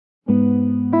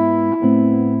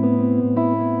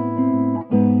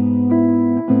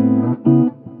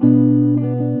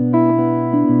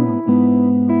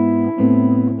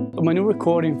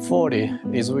recording 40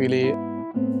 is really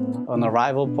an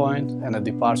arrival point and a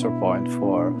departure point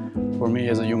for me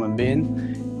as a human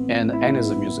being and as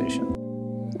a musician.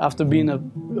 After being a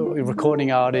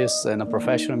recording artist and a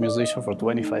professional musician for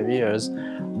 25 years,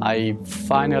 I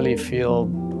finally feel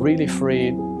really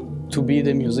free to be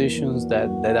the musician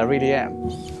that I really am.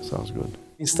 Sounds good.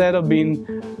 Instead of being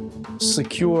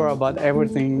secure about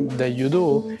everything that you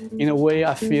do, in a way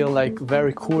I feel like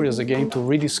very curious again to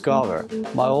rediscover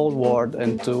my old world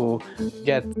and to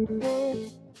get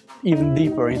even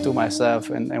deeper into myself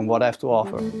and what I have to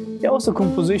offer. Yeah, also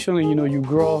composition, you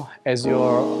grow as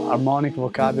your harmonic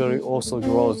vocabulary also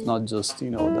grows, not just,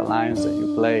 the lines that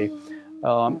you play.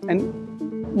 And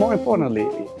more importantly,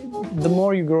 the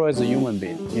more you grow as a human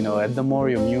being, and the more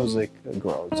your music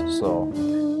grows. So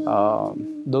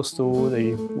those two,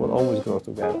 they will always grow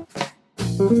together.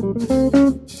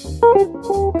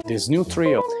 This new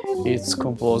trio, it's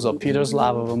composed of Peter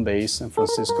Slavov on bass and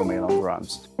Francisco Mela on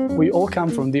drums. We all come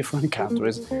from different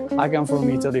countries. I come from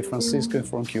Italy, Francisco is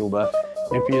from Cuba,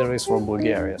 and Peter is from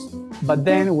Bulgaria. But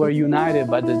then we're united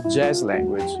by the jazz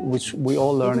language, which we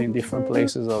all learn in different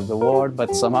places of the world,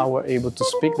 but somehow we're able to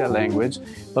speak that language,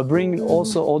 but bringing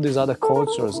also all these other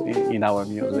cultures in our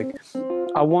music.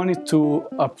 I wanted to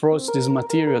approach this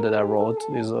material that I wrote,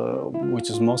 which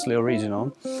is mostly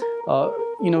original,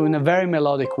 in a very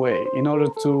melodic way, in order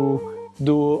to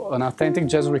do an authentic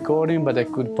jazz recording, but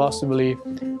that could possibly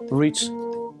reach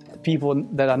people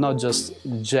that are not just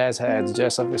jazz heads,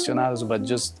 jazz aficionados, but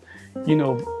just,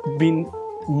 being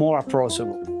more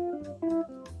approachable.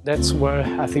 That's where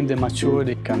I think the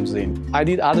maturity comes in. I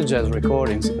did other jazz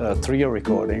recordings, trio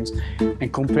recordings,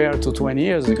 and compared to 20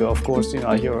 years ago, of course,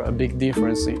 I hear a big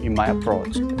difference in my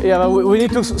approach. Yeah, but we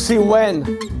need to see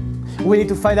when. We need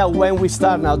to find out when we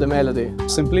start now the melody.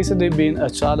 Simplicity being a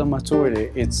child of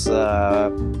maturity, it's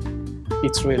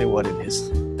really what it is.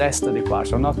 That's the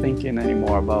departure. I'm not thinking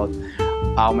anymore about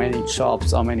how many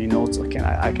chops, how many notes I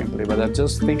can play, but I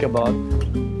just think about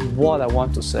what I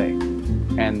want to say.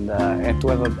 And to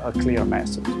have a clear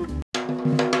message.